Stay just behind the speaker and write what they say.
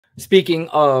speaking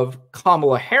of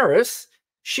Kamala Harris,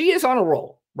 she is on a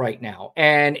roll right now,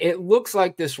 and it looks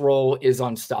like this roll is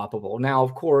unstoppable. Now,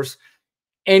 of course,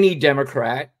 any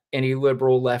Democrat, any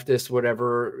liberal, leftist,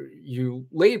 whatever you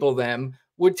label them,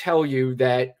 would tell you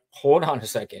that, hold on a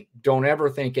second, don't ever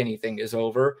think anything is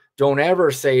over. Don't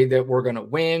ever say that we're going to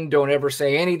win. Don't ever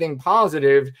say anything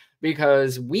positive,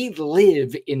 because we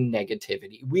live in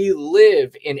negativity. We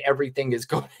live in everything is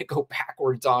going to go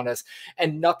backwards on us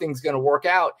and nothing's going to work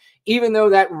out, even though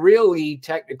that really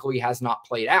technically has not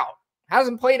played out.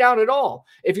 Hasn't played out at all.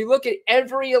 If you look at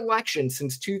every election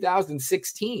since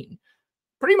 2016,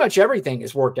 pretty much everything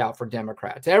has worked out for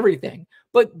Democrats, everything.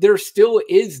 But there still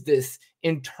is this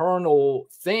internal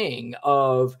thing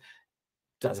of,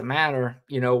 doesn't matter,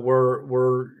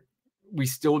 we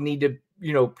still need to,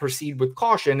 proceed with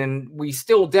caution. And we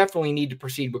still definitely need to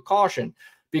proceed with caution,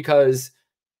 because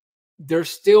there's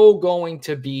still going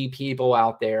to be people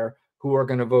out there who are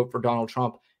going to vote for Donald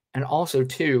Trump. And also,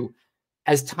 too,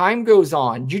 as time goes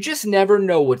on, you just never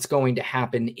know what's going to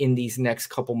happen in these next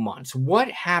couple months. What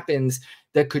happens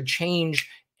that could change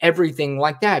everything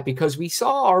like that? Because we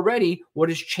saw already what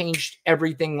has changed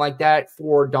everything like that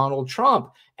for Donald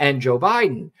Trump and Joe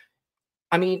Biden.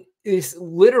 I mean, it's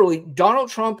literally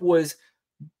Donald Trump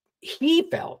he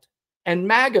felt, and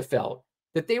MAGA felt,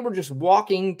 that they were just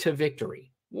walking to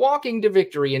victory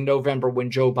in November when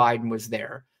Joe Biden was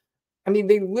there. I mean,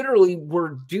 they literally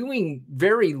were doing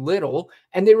very little,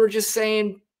 and they were just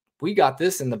saying, we got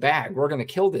this in the bag. We're going to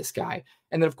kill this guy.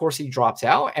 And then, of course, he drops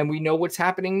out, and we know what's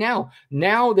happening now.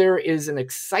 Now there is an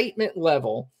excitement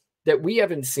level that we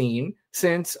haven't seen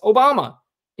since Obama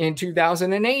in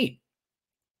 2008.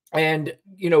 And,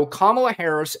 Kamala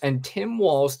Harris and Tim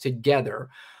Walz together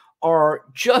are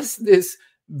just this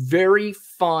very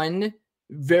fun,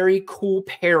 very cool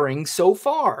pairing so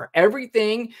far.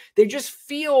 Everything, they just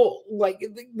feel like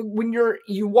when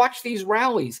you watch these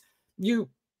rallies, you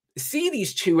see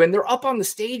these two and they're up on the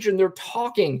stage and they're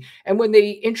talking, and when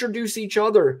they introduce each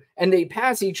other and they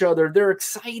pass each other, they're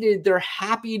excited, they're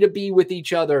happy to be with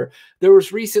each other. There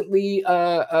was recently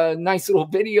a nice little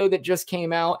video that just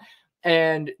came out,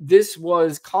 and this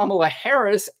was Kamala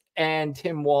Harris and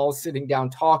Tim Walz sitting down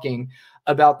talking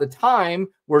about the time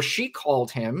where she called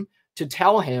him to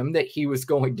tell him that he was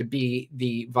going to be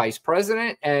the vice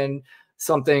president, and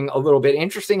something a little bit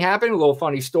interesting happened, a little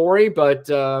funny story, but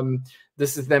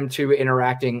this is them two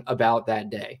interacting about that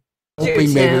day.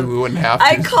 Hoping maybe we wouldn't have to.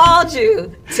 I called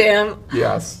you, Tim.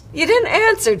 Yes. You didn't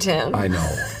answer, Tim. I know.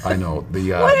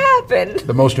 What happened?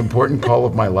 The most important call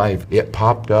of my life. It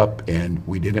popped up, and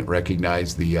we didn't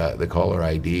recognize the caller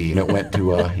ID, and it went to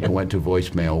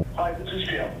voicemail. Hi, this is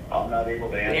Jim. I'm not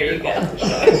able to answer. There you go.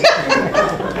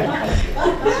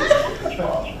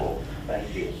 Responsible.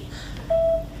 Thank you.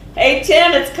 Hey,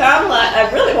 Tim, it's Kamala.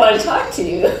 I really want to talk to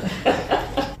you.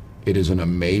 It is an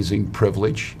amazing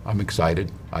privilege. I'm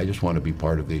excited. I just want to be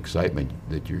part of the excitement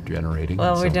that you're generating.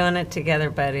 Well, we're doing it together,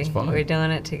 buddy. We're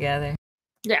doing it together.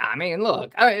 Yeah, I mean,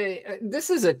 look, this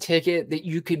is a ticket that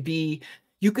you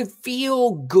could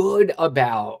feel good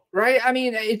about, right? I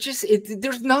mean,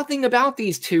 there's nothing about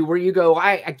these two where you go,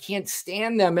 I can't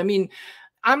stand them. I mean,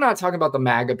 I'm not talking about the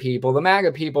MAGA people. The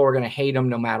MAGA people are going to hate them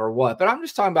no matter what. But I'm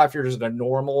just talking about if you're just a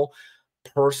normal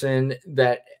person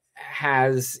that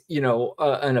has,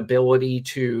 an ability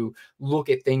to look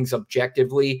at things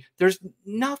objectively. There's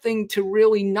nothing to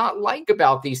really not like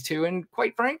about these two. And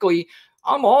quite frankly,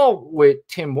 I'm all with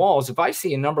Tim Walz. If I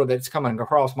see a number that's coming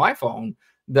across my phone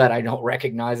that I don't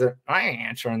recognize, it, I ain't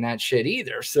answering that shit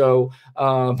either. So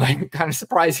I'm kind of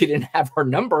surprised he didn't have her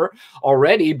number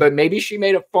already, but maybe she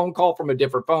made a phone call from a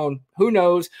different phone. Who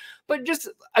knows? But just,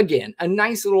 again, a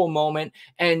nice little moment.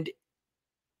 And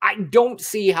I don't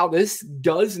see how this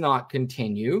does not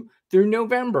continue through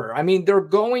November. I mean, they're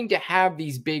going to have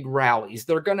these big rallies.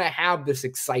 They're going to have this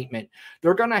excitement.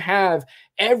 They're going to have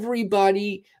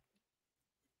everybody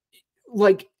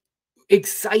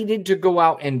excited to go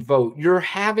out and vote. You're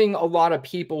having a lot of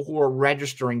people who are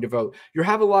registering to vote. You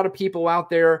have a lot of people out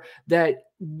there that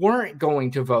weren't going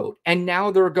to vote, and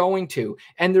now they're going to.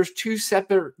 And there's two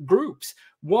separate groups.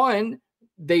 One,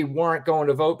 they weren't going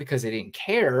to vote because they didn't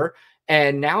care.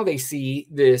 And now they see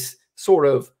this sort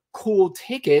of cool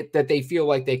ticket that they feel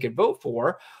like they could vote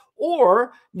for.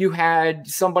 Or you had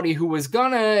somebody who was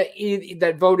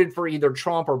that voted for either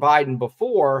Trump or Biden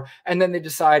before, and then they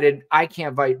decided, I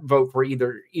can't vote for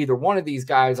either one of these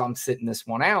guys. I'm sitting this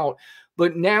one out.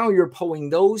 But now you're pulling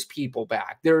those people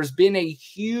back. There's been a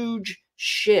huge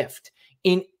shift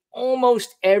in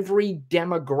almost every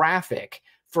demographic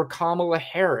for Kamala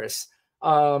Harris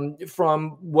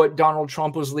from what Donald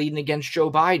Trump was leading against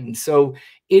Joe Biden. So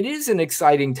it is an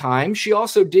exciting time. She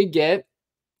also did get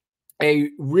a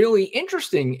really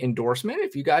interesting endorsement.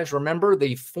 If you guys remember,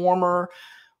 the former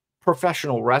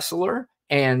professional wrestler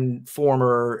and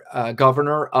former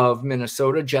governor of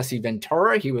Minnesota, Jesse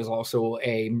Ventura, he was also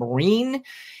a Marine.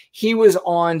 He was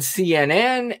on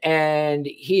CNN, and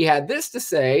he had this to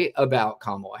say about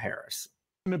Kamala Harris.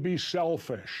 To be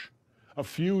selfish. A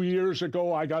few years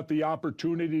ago, I got the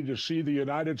opportunity to see the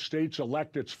United States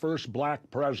elect its first black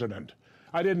president.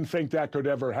 I didn't think that could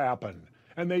ever happen,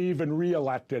 and they even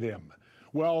re-elected him.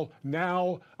 Well,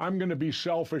 now I'm going to be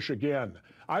selfish again.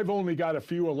 I've only got a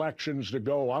few elections to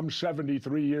go. I'm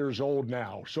 73 years old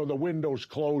now, so the window's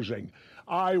closing.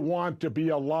 I want to be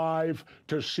alive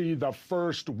to see the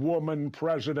first woman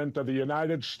president of the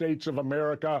United States of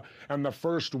America and the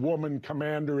first woman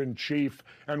commander-in-chief,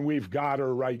 and we've got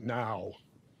her right now.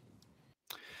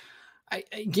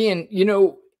 Again, you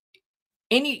know,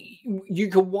 you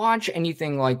could watch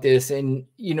anything like this, and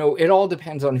you know, it all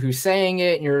depends on who's saying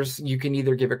it, and you can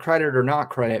either give it credit or not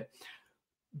credit.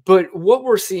 But what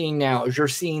we're seeing now is you're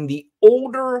seeing the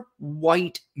older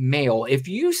white male. If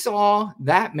you saw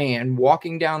that man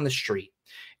walking down the street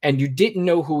and you didn't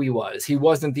know who he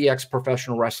wasn't the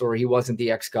ex-professional wrestler, he wasn't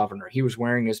the ex-governor, he was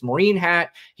wearing his Marine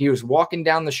hat, he was walking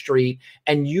down the street,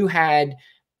 and you had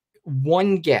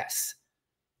one guess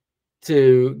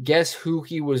to guess who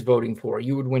he was voting for,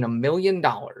 you would win $1 million.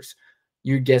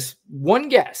 You'd guess one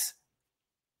guess.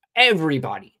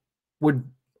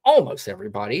 Almost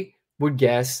everybody would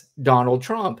guess Donald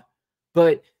Trump.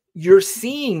 But you're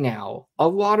seeing now a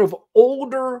lot of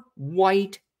older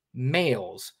white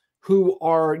males who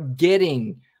are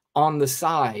getting on the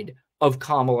side of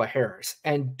Kamala Harris.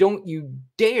 And don't you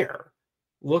dare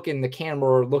look in the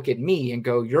camera or look at me and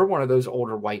go, you're one of those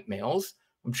older white males.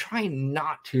 I'm trying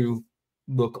not to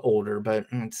look older, but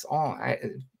it's all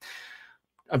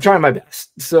I'm trying my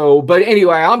best. So, but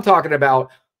anyway, I'm talking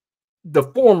about the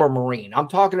former Marine. I'm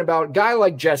talking about a guy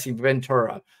like Jesse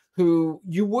Ventura, who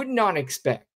you would not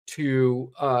expect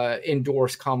to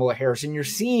endorse Kamala Harris. And you're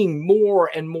seeing more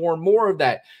and more and more of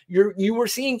that. You were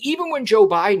seeing, even when Joe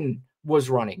Biden was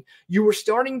running, you were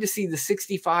starting to see the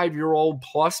 65-year-old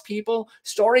plus people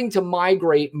starting to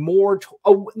migrate more.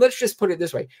 Let's just put it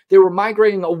this way. They were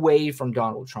migrating away from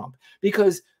Donald Trump,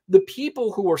 because the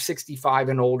people who are 65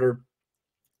 and older,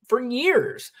 for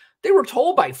years, they were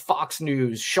told by Fox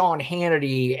News, Sean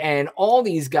Hannity, and all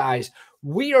these guys,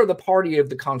 we are the party of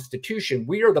the Constitution.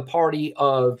 We are the party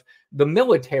of the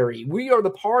military. We are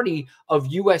the party of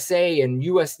USA and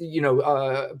US,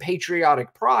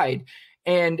 patriotic pride.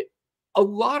 And a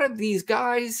lot of these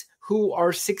guys who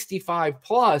are 65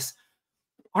 plus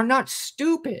are not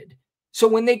stupid. So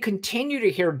when they continue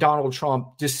to hear Donald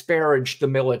Trump disparage the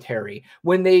military,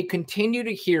 when they continue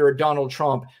to hear Donald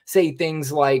Trump say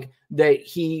things like that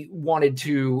he wanted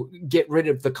to get rid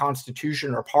of the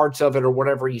Constitution or parts of it or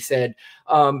whatever he said,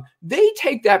 they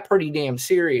take that pretty damn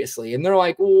seriously. And they're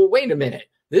like, well, wait a minute.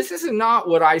 This is not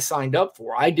what I signed up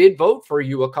for. I did vote for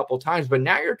you a couple times, but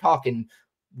now you're talking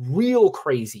real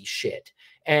crazy shit.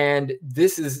 And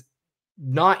this is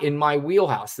not in my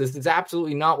wheelhouse. This is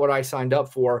absolutely not what I signed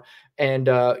up for. And,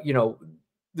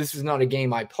 this is not a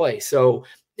game I play. So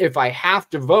if I have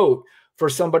to vote for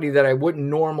somebody that I wouldn't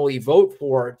normally vote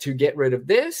for to get rid of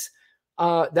this,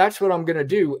 that's what I'm going to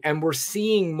do. And we're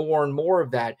seeing more and more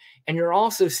of that. And you're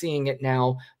also seeing it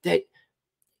now that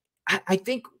I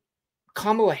think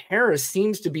Kamala Harris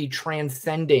seems to be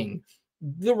transcending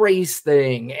the race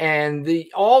thing and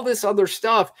all this other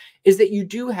stuff, is that you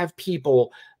do have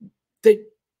people that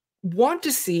want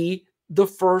to see the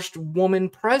first woman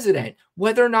president.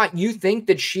 Whether or not you think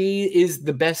that she is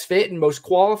the best fit and most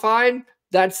qualified,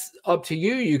 that's up to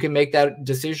you. You can make that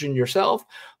decision yourself.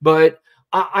 But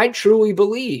I truly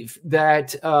believe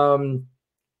that,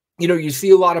 you see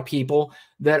a lot of people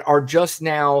that are just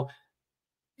now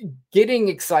getting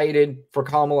excited for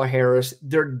Kamala Harris.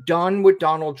 They're done with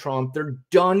Donald Trump. They're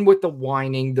done with the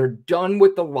whining. They're done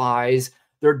with the lies.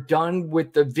 They're done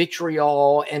with the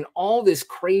vitriol and all this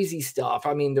crazy stuff.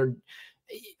 I mean,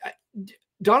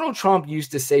 Donald Trump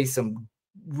used to say some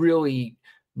really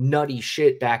nutty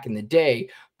shit back in the day,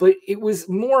 but it was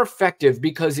more effective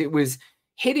because it was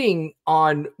hitting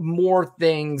on more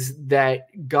things that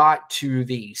got to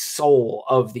the soul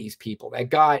of these people, that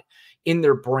got in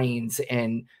their brains.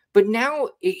 But now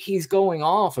he's going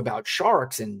off about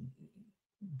sharks and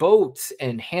boats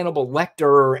and Hannibal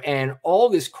Lecter and all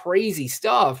this crazy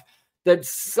stuff that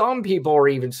some people are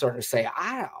even starting to say,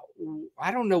 I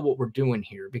don't know what we're doing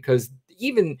here, because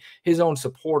even his own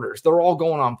supporters, they're all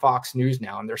going on Fox News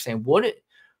now and they're saying, what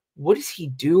what is he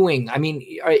doing? I mean,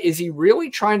 is he really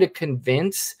trying to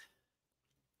convince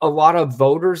a lot of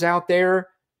voters out there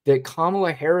that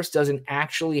Kamala Harris doesn't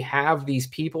actually have these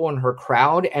people in her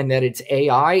crowd and that it's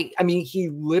AI? I mean, he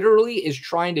literally is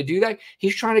trying to do that.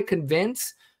 He's trying to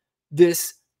convince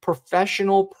this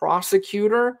professional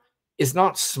prosecutor is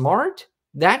not smart.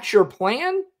 That's your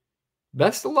plan?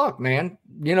 Best of luck, man.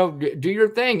 You know, do your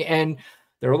thing. And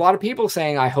there are a lot of people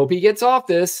saying, I hope he gets off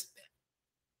this.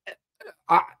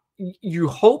 You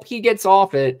hope he gets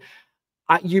off it.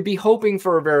 You'd be hoping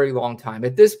for a very long time.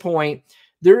 At this point,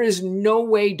 there is no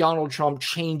way Donald Trump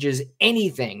changes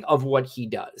anything of what he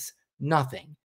does. Nothing.